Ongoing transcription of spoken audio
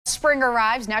Spring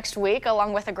arrives next week,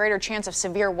 along with a greater chance of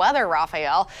severe weather,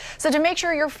 Raphael. So to make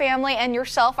sure your family and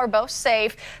yourself are both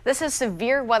safe, this is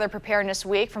Severe Weather Preparedness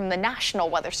Week from the National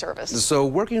Weather Service. So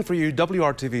working for you,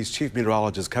 WRTV's Chief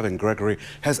Meteorologist Kevin Gregory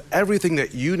has everything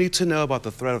that you need to know about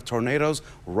the threat of tornadoes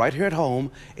right here at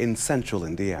home in central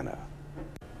Indiana.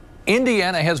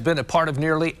 Indiana has been a part of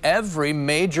nearly every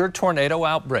major tornado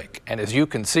outbreak, and as you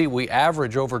can see, we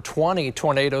average over 20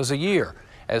 tornadoes a year.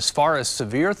 As far as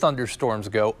severe thunderstorms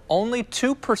go, only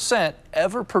 2%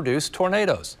 ever produce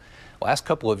tornadoes. Last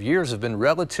couple of years have been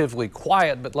relatively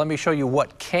quiet, but let me show you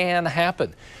what can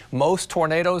happen. Most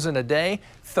tornadoes in a day,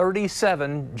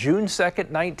 37 June 2nd,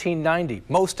 1990.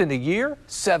 Most in a year,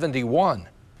 71.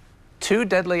 Two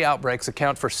deadly outbreaks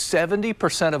account for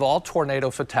 70% of all tornado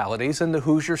fatalities in the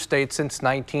Hoosier State since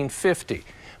 1950.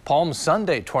 Palm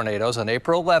Sunday tornadoes on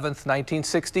April 11th,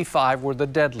 1965 were the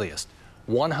deadliest.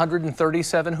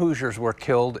 137 Hoosiers were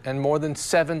killed and more than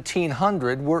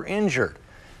 1,700 were injured.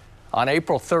 On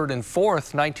April 3rd and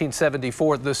 4th,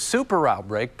 1974, the super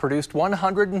outbreak produced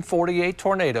 148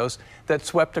 tornadoes that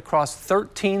swept across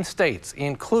 13 states,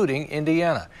 including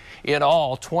Indiana. In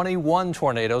all, 21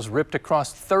 tornadoes ripped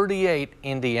across 38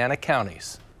 Indiana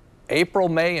counties. April,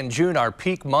 May, and June are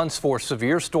peak months for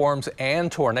severe storms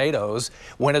and tornadoes.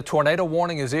 When a tornado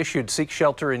warning is issued, seek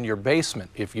shelter in your basement.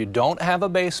 If you don't have a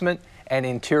basement, an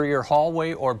interior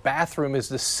hallway or bathroom is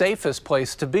the safest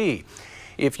place to be.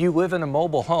 If you live in a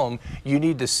mobile home, you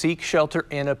need to seek shelter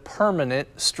in a permanent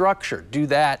structure. Do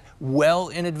that well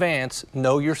in advance.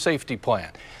 Know your safety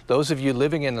plan. Those of you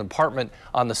living in an apartment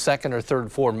on the second or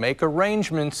third floor, make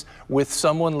arrangements with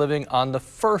someone living on the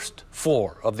first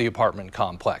floor of the apartment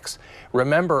complex.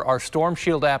 Remember, our Storm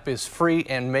Shield app is free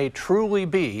and may truly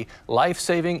be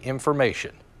life-saving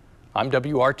information. I'm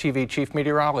WRTV Chief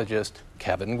Meteorologist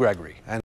Kevin Gregory.